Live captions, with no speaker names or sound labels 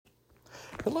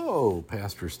Hello,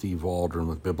 Pastor Steve Waldron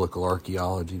with Biblical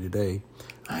Archaeology today.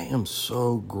 I am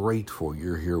so grateful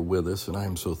you're here with us, and I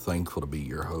am so thankful to be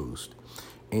your host.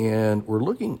 And we're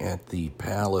looking at the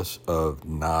Palace of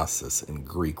Knossos in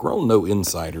Greek. We're on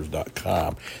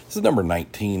KnowInsiders.com. This is number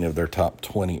 19 of their top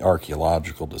 20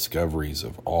 archaeological discoveries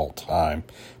of all time.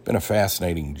 Been a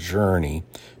fascinating journey.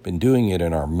 Been doing it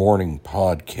in our morning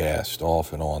podcast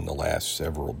off and on the last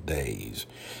several days.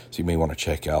 So you may want to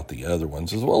check out the other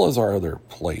ones as well as our other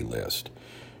playlist.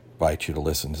 Invite you to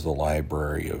listen to the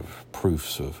library of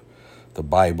proofs of the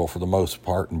Bible for the most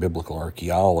part in biblical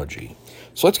archaeology.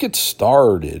 So let's get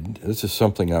started. This is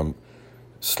something I'm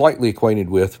slightly acquainted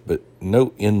with, but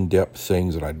no in-depth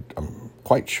things that I'm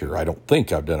quite sure. I don't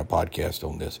think I've done a podcast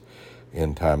on this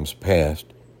in times past.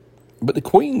 But the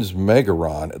Queen's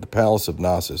Megaron at the Palace of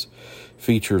Knossos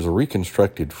features a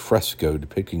reconstructed fresco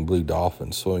depicting blue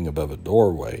dolphins swimming above a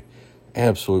doorway.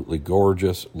 Absolutely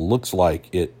gorgeous. Looks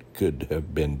like it could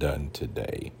have been done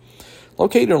today.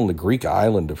 Located on the Greek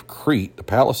island of Crete, the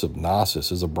Palace of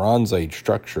Knossos is a Bronze Age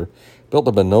structure built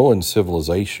the Minoan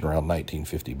civilization around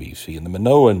 1950 BC. And the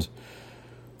Minoans,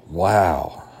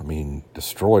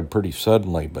 destroyed pretty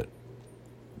suddenly, but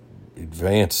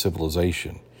advanced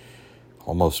civilization,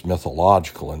 almost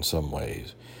mythological in some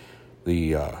ways.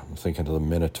 I'm thinking of the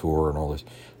Minotaur and all this.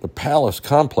 The palace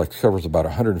complex covers about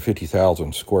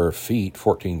 150,000 square feet,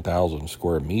 14,000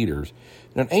 square meters,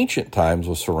 and in ancient times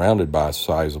was surrounded by a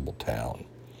sizable town.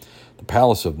 The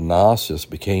Palace of Knossos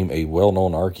became a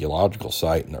well-known archaeological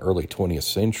site in the early 20th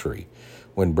century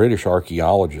when British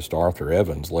archaeologist Arthur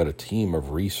Evans led a team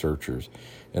of researchers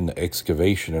in the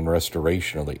excavation and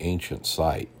restoration of the ancient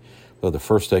site. Though the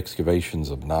first excavations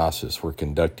of Knossos were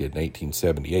conducted in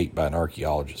 1878 by an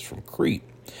archaeologist from Crete,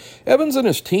 Evans and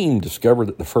his team discovered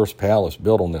that the first palace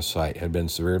built on this site had been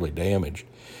severely damaged,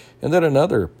 and that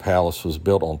another palace was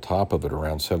built on top of it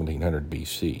around 1700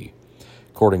 BC,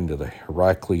 according to the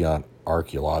Heraklion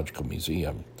Archaeological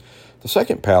Museum. The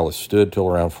second palace stood till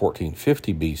around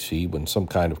 1450 BC when some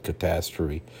kind of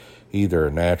catastrophe, either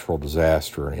a natural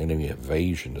disaster or an enemy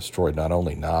invasion, destroyed not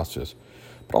only Knossos,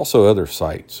 but also other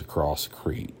sites across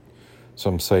Crete.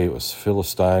 Some say it was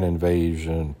Philistine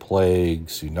invasion, plague,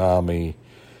 tsunami,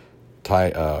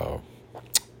 a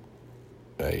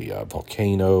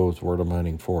volcano is the word I'm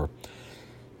hunting for.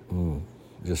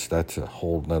 That's a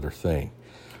whole other thing.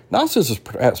 Knossos is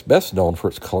perhaps best known for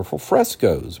its colorful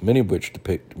frescoes, many of which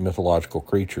depict mythological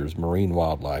creatures, marine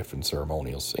wildlife, and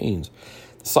ceremonial scenes.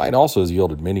 The site also has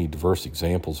yielded many diverse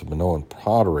examples of Minoan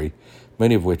pottery,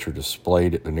 many of which are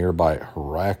displayed at the nearby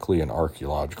Heraklion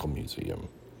Archaeological Museum.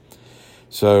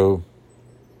 So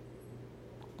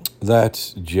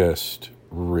that's just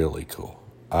really cool.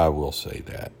 I will say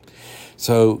that.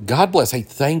 So God bless. Hey,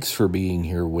 thanks for being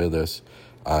here with us.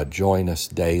 Join us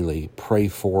daily. Pray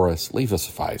for us. Leave us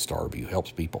a 5-star review.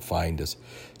 Helps people find us.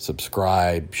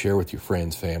 Subscribe. Share with your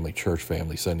friends, family, church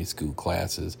family, Sunday school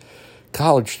classes,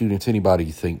 college students, anybody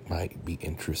you think might be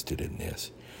interested in this.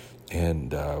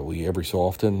 And we every so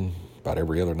often, about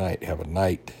every other night, have a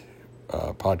night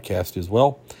podcast as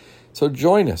well. So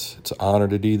join us. It's an honor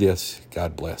to do this.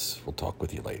 God bless. We'll talk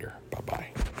with you later. Bye-bye.